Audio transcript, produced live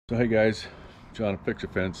So hey guys, John at Fix a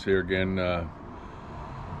Fence here again.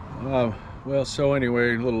 Well, so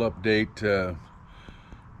anyway, a little update.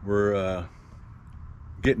 We're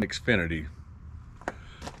getting Xfinity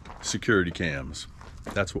security cams.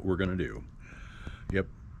 That's what we're gonna do. Yep,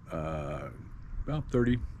 about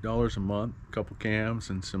 $30 a month, a couple cams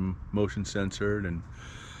and some motion censored. And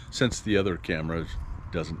since the other camera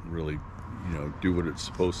doesn't really, do what it's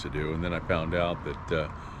supposed to do, and then I found out that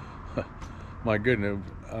my goodness,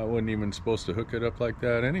 I wasn't even supposed to hook it up like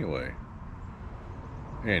that anyway.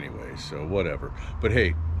 So whatever. But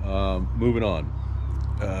hey, moving on.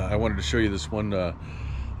 I wanted to show you this one,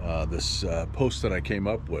 this post that I came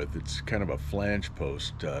up with. It's kind of a flange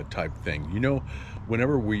post type thing.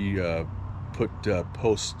 Whenever we put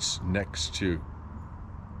posts next to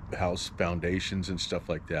house foundations and stuff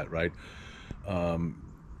like that, right?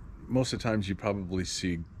 Most of the times you probably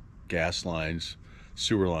see gas lines,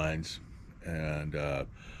 sewer lines, and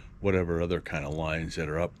whatever other kind of lines that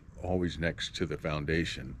are up always next to the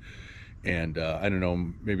foundation. And I don't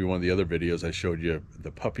know, maybe one of the other videos I showed you the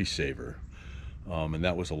puppy saver, and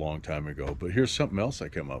that was a long time ago. But here's something else I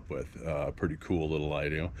came up with, a pretty cool little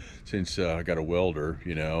idea, since I got a welder,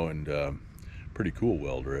 and pretty cool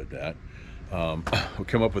welder at that. We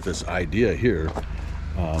come up with this idea here.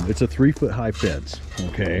 It's a 3-foot high fence,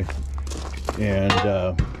 okay?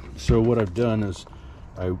 And so what I've done is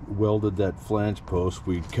I welded that flange post.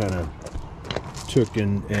 We kind of took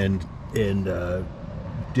and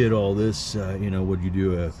did all this, what you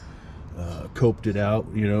do, coped it out,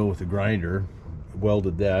 with a grinder,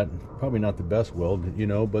 welded that. Probably not the best weld,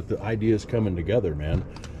 but the idea is coming together, man.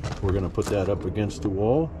 We're gonna put that up against the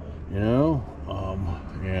wall, and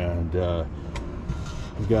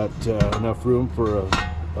we got enough room for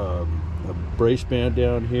a brace band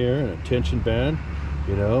down here and a tension band,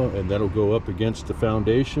 and that'll go up against the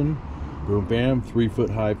foundation. Boom, bam, 3-foot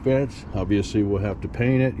high fence. Obviously we'll have to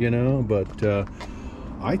paint it, but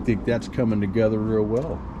I think that's coming together real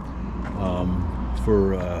well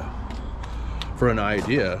for an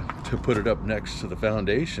idea to put it up next to the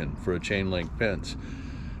foundation for a chain link fence.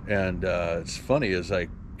 And it's funny, as I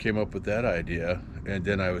came up with that idea, and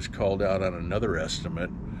then I was called out on another estimate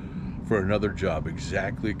for another job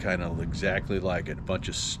exactly like it. A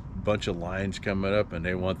bunch of lines coming up, and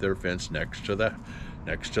they want their fence next to the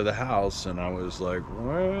house. And I was like,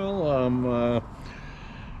 well,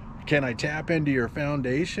 can I tap into your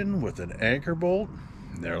foundation with an anchor bolt?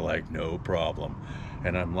 And they're like, no problem.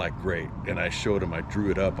 And I'm like, great. And I showed them, I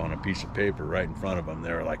drew it up on a piece of paper right in front of them.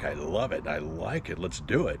 They're like, I love it, I like it, let's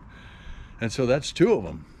do it. And so that's 2 of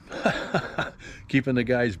them. Keeping the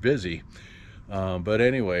guys busy. But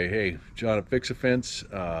anyway, hey, John at Fix a Fence,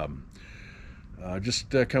 just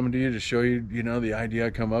coming to you to show you, the idea I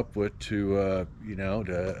come up with to,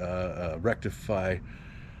 rectify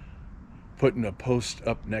putting a post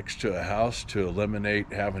up next to a house to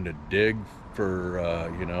eliminate having to dig for,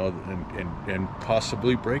 and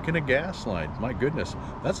possibly breaking a gas line. My goodness,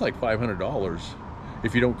 that's like $500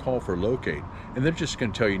 if you don't call for locate. And they're just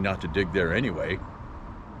going to tell you not to dig there anyway.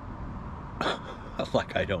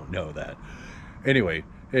 Like I don't know that. Anyway,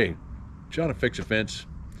 hey, John at Fix a Fence.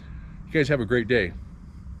 You guys have a great day.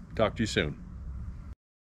 Talk to you soon.